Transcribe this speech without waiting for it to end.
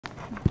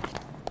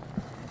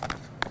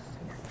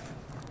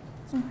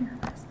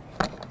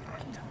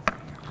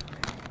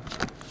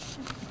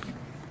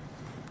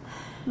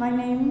My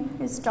name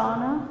is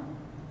Donna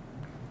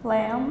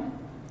Lamb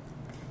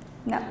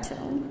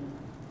Neptune,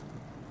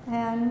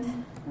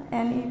 and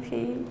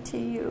Neptune.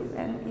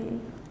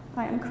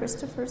 I am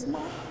Kristopher's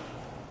mom.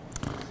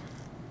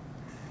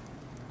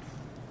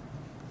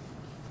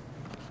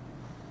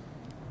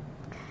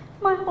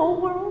 My whole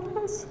world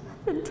has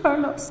been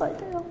turned upside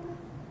down.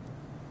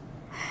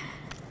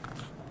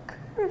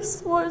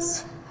 Chris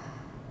was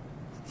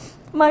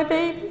my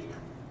baby,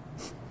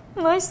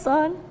 my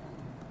son,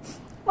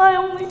 my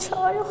only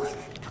child.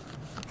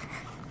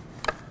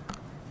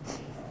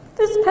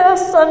 This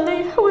past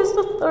Sunday was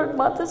the third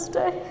Mother's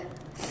Day.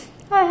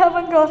 I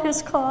haven't got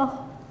his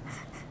call.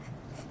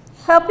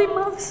 Happy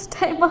Mother's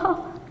Day,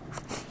 Mom.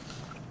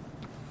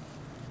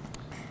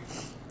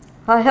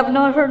 I have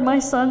not heard my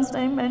son's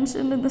name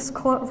mentioned in this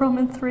courtroom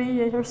in 3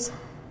 years,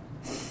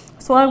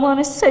 so I want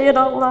to say it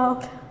out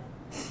loud.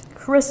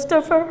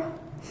 Kristopher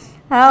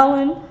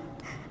Kahlyl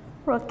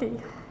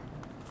Roukey.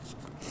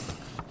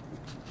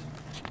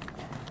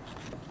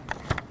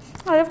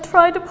 I have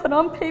tried to put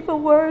on paper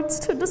words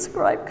to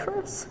describe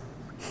Chris,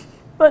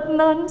 but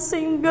none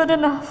seem good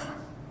enough.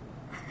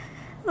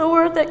 The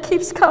word that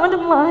keeps coming to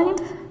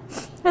mind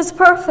is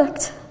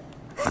perfect.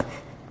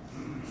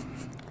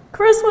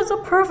 Chris was a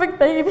perfect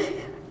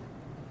baby,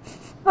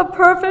 a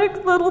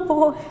perfect little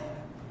boy,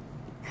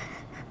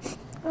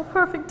 a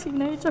perfect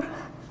teenager.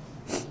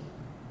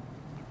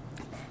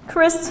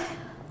 Chris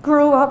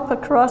grew up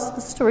across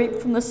the street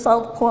from the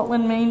South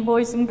Portland, Maine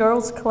Boys and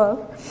Girls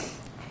Club.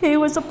 He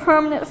was a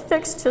permanent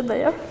fixture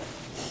there.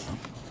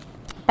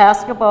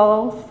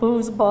 Basketball,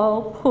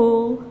 foosball,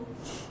 pool.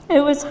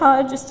 It was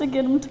hard just to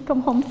get him to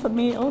come home for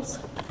meals.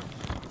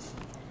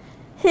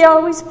 He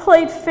always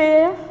played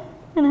fair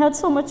and had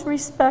so much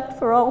respect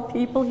for all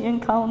people he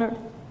encountered.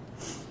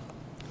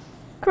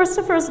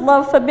 Kristopher's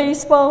love for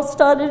baseball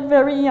started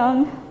very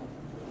young.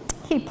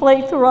 He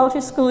played throughout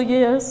his school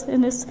years,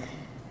 and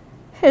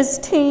his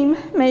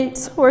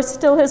teammates were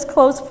still his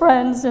close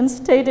friends and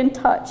stayed in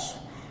touch,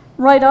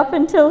 right up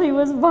until he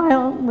was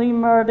violently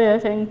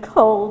murdered in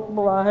cold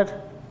blood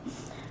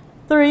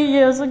 3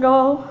 years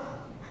ago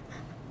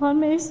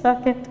on May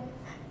 2nd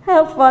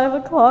at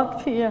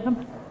 5:00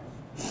 p.m.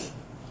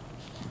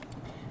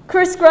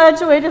 Chris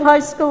graduated high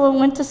school and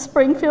went to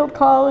Springfield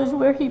College,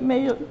 where he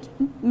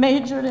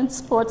majored in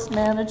sports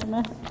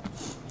management.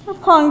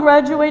 Upon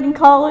graduating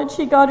college,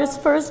 he got his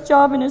first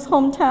job in his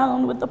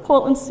hometown with the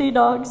Portland Sea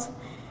Dogs,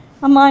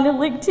 a minor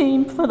league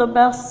team for the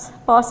best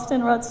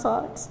Boston Red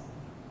Sox.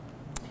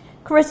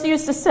 Chris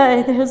used to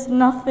say there's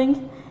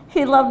nothing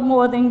he loved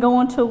more than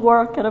going to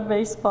work at a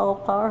baseball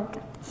park.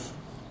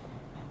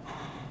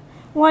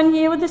 1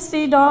 year with the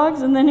Sea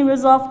Dogs, and then he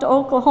was off to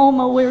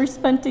Oklahoma, where he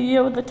spent a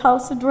year with the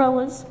Tulsa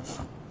Drillers.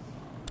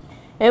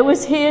 It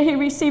was here he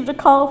received a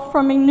call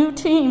from a new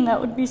team that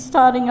would be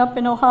starting up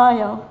in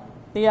Ohio,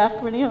 the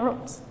Akron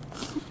Heroes,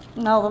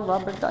 now the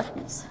Rubber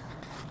Duckies.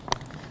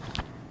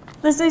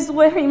 This is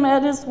where he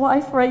met his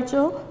wife,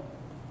 Rachel.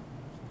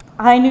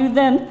 I knew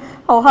then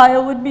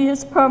Ohio would be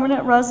his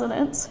permanent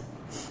residence.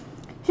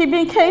 He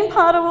became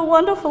part of a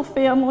wonderful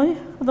family,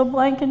 the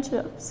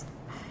Blankenships.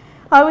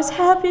 I was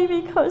happy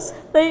because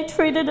they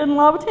treated and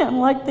loved him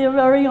like their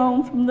very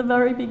own from the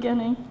very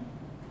beginning.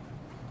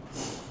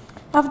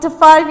 After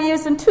 5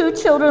 years and 2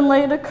 children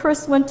later,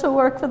 Chris went to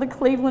work for the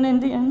Cleveland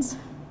Indians.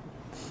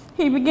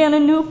 He began a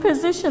new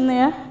position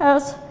there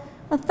as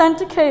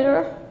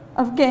authenticator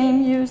of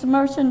game-used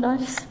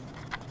merchandise.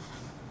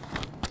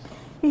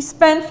 He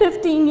spent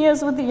 15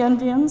 years with the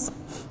Indians.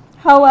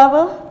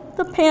 However,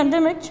 the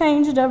pandemic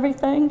changed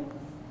everything.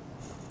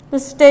 The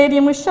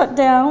stadium was shut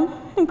down,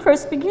 and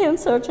Chris began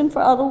searching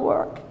for other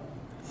work.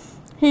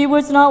 He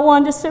was not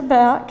one to sit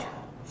back.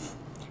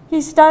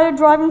 He started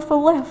driving for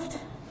Lyft.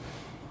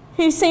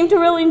 He seemed to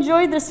really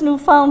enjoy this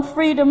newfound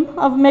freedom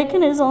of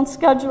making his own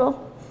schedule.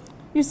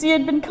 You see, he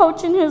had been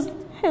coaching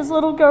his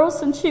little girl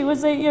since she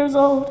was 8 years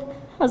old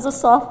as a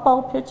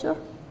softball pitcher.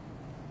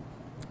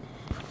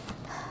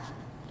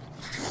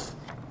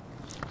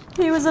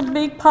 He was a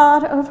big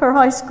part of her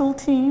high school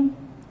team,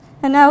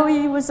 and now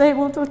he was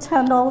able to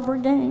attend all of her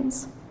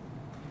games.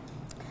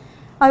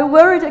 I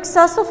worried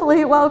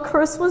excessively while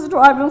Chris was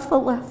driving for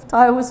Lyft.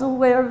 I was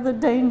aware of the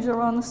danger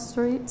on the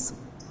streets.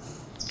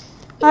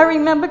 I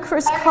remember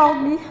Chris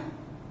called me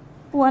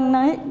one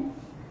night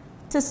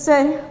to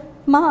say,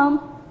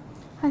 "Mom,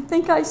 I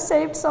think I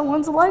saved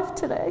someone's life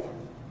today."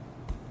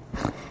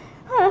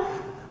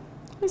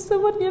 I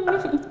said, "What do you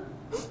mean?"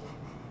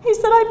 He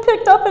said, "I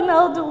picked up an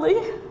elderly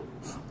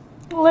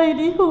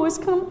lady who was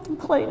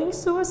contemplating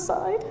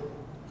suicide.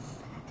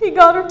 He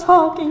got her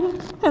talking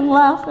and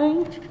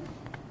laughing.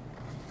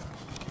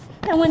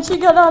 And when she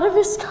got out of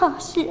his car,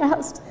 she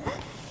asked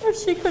if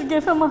she could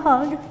give him a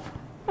hug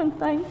and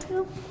thanked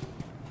him."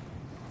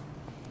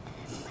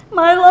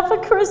 My love for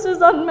Chris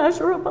is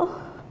unmeasurable.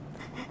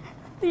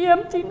 The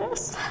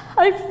emptiness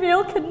I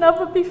feel can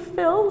never be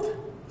filled.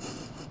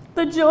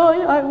 The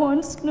joy I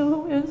once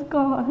knew is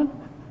gone.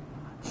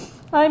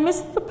 I miss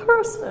the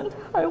person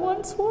I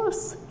once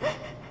was,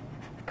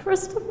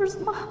 Kristopher's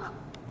mom.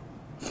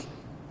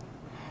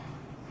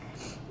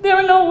 There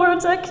are no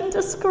words I can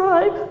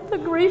describe the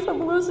grief of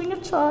losing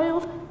a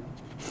child.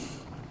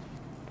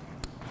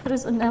 It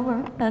is a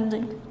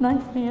never-ending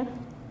nightmare.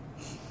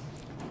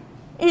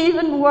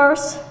 Even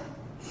worse,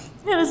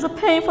 it is the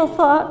painful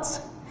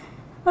thoughts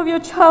of your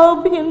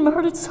child being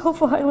murdered so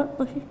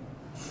violently.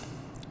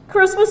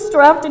 Chris was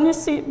strapped in his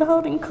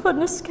seatbelt and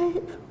couldn't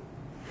escape.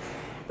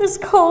 This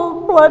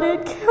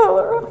cold-blooded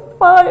killer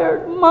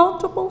fired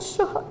multiple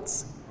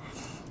shots,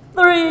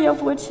 3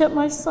 of which hit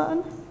my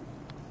son.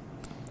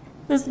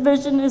 This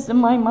vision is in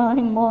my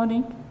mind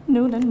morning,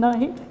 noon, and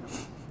night.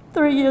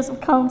 3 years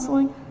of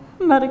counseling,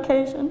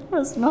 medication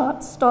has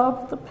not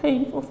stopped the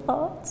painful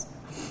thoughts.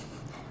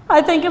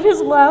 I think of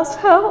his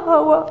last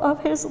hour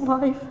of his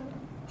life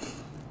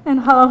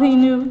and how he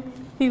knew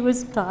he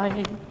was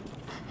dying.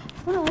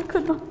 And I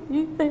could not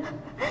be there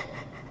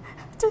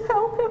to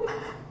help him.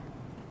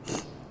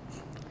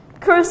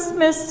 Chris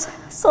missed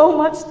so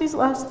much these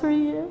last 3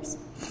 years.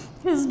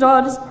 His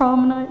daughter's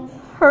prom night,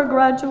 her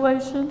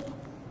graduation,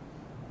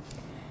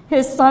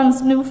 his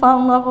son's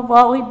newfound love of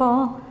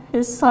volleyball,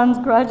 his son's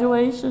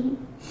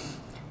graduation,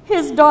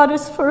 his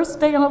daughter's first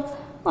day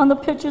on the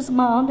pitcher's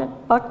mound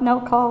at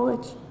Bucknell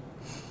College.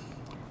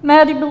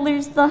 Maddie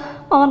believes the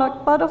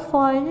monarch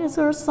butterfly is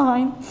her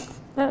sign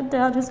that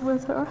Dad is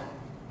with her.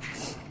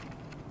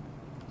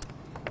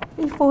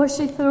 Before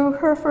she threw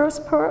her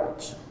first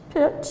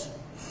pitch,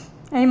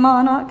 a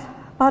monarch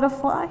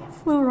butterfly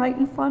flew right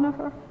in front of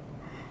her.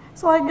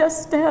 So I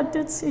guess Dad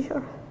did see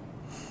her.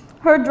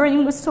 Her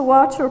dream was to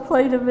watch her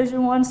play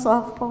Division I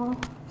softball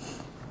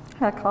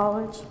at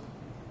college.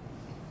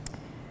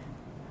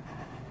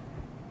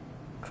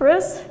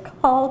 Chris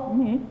called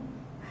me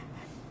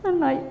the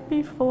night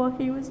before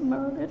he was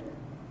murdered.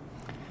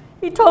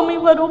 He told me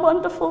what a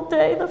wonderful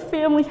day the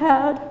family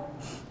had.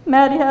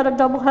 Maddie had a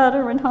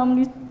doubleheader and how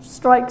many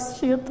strikes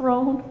she had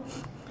thrown.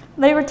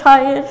 They were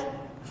tired,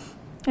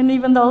 and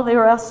even though they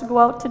were asked to go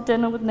out to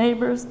dinner with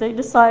neighbors, they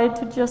decided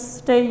to just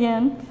stay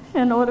in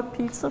and order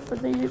pizza for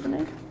the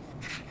evening.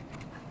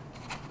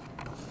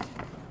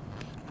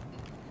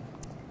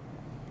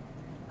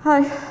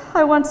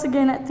 I once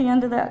again at the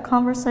end of that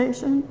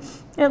conversation,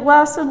 it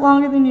lasted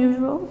longer than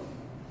usual,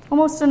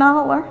 almost an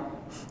hour.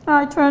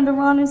 I turned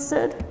around and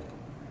said,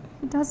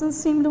 "He doesn't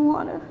seem to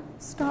want to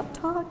stop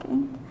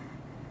talking."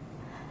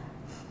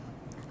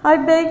 I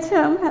begged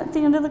him at the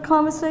end of the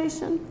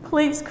conversation,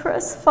 "Please,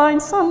 Chris,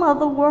 find some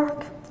other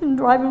work than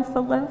driving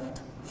for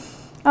Lyft."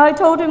 I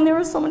told him there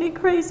were so many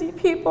crazy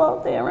people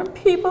out there and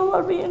people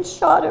are being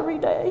shot every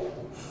day.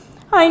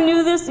 I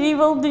knew this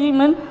evil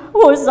demon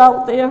was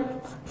out there.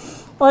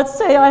 Let's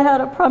say I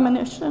had a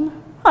premonition.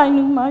 I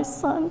knew my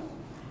son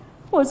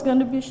was going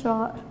to be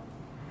shot.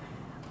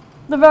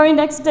 The very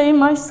next day,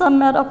 my son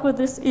met up with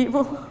this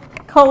evil,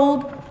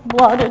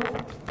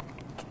 cold-blooded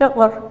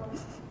killer.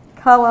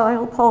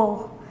 Kahlyl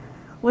Powe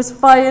was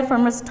fired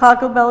from his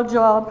Taco Bell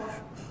job,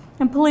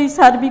 and police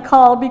had to be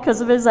called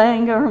because of his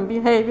anger and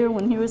behavior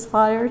when he was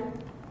fired.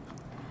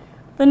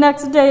 The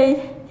next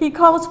day, he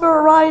calls for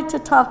a ride to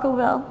Taco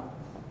Bell.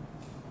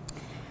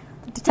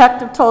 The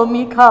detective told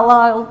me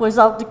Kahlyl was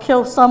out to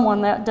kill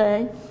someone that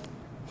day.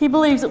 He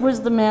believes it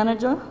was the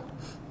manager.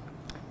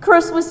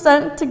 Chris was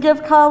sent to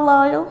give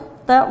Kahlyl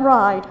that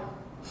ride.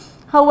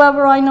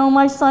 However, I know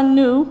my son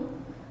knew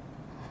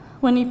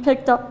when he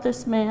picked up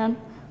this man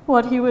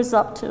what he was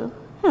up to,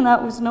 and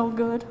that was no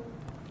good.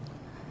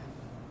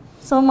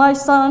 So my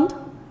son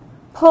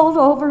pulled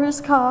over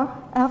his car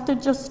after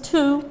just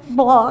 2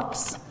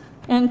 blocks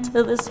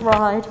into this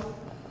ride.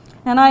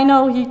 And I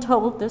know he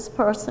told this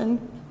person,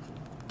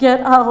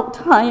 "Get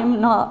out, I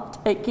am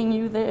not taking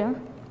you there."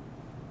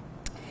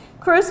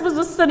 Chris was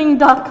a sitting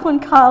duck when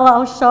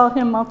Kahlyl shot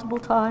him multiple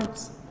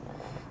times.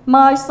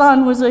 My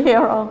son was a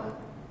hero.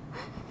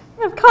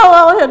 If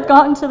Kahlyl had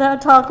gotten to that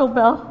Taco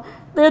Bell,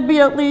 there'd be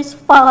at least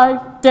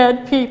 5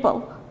 dead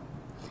people.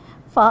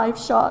 5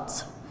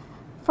 shots,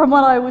 from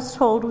what I was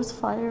told, was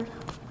fired.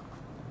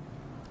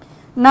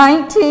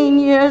 19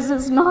 years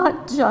is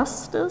not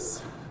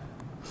justice.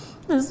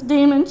 This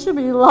demon should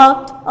be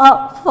locked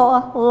up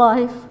for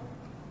life.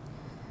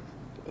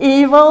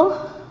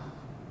 Evil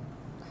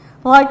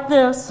like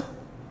this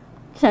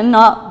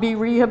cannot be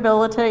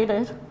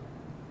rehabilitated.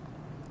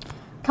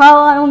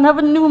 Kahlyl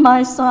never knew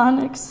my son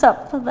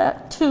except for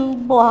that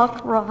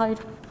 2-block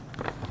ride.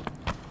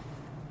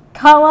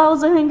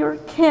 Kahlyl's anger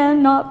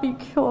cannot be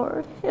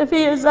cured. If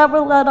he is ever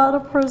let out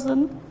of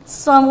prison,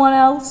 someone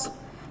else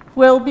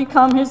will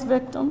become his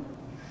victim.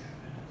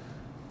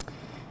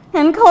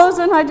 In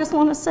closing, I just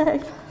want to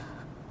say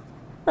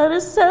that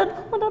is said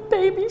when a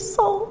baby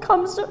soul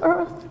comes to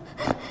earth,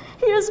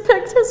 he has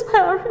picked his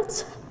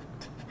parents.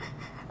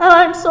 And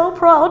I'm so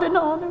proud and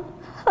honored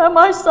that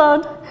my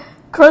son,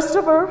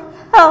 Kristopher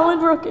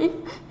Roukey,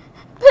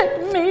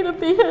 picked me to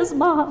be his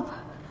mom.